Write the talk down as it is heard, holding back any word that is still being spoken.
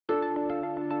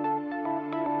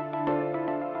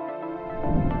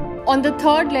On the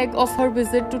third leg of her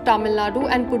visit to Tamil Nadu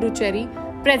and Puducherry,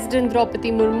 President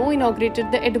Draupadi Murmu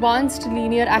inaugurated the Advanced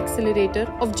Linear Accelerator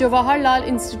of Jawaharlal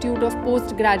Institute of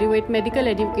Postgraduate Medical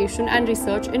Education and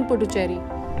Research in Puducherry.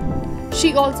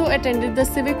 She also attended the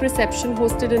civic reception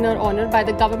hosted in her honor by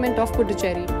the government of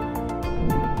Puducherry.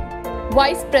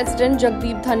 Vice President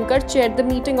Jagdeep Dhankar chaired the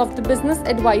meeting of the Business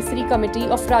Advisory Committee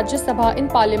of Rajya Sabha in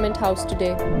Parliament House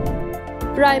today.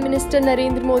 Prime Minister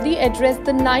Narendra Modi addressed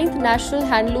the 9th National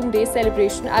Handloom Day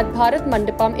celebration at Bharat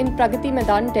Mandapam in Pragati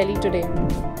Maidan, Delhi today.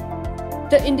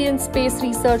 The Indian Space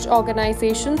Research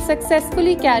Organisation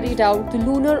successfully carried out the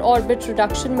lunar orbit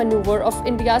reduction maneuver of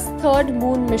India's third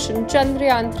moon mission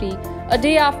Chandrayaan-3 a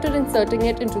day after inserting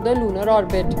it into the lunar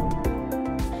orbit.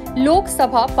 Lok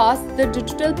Sabha passed the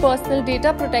Digital Personal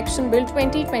Data Protection Bill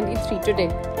 2023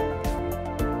 today.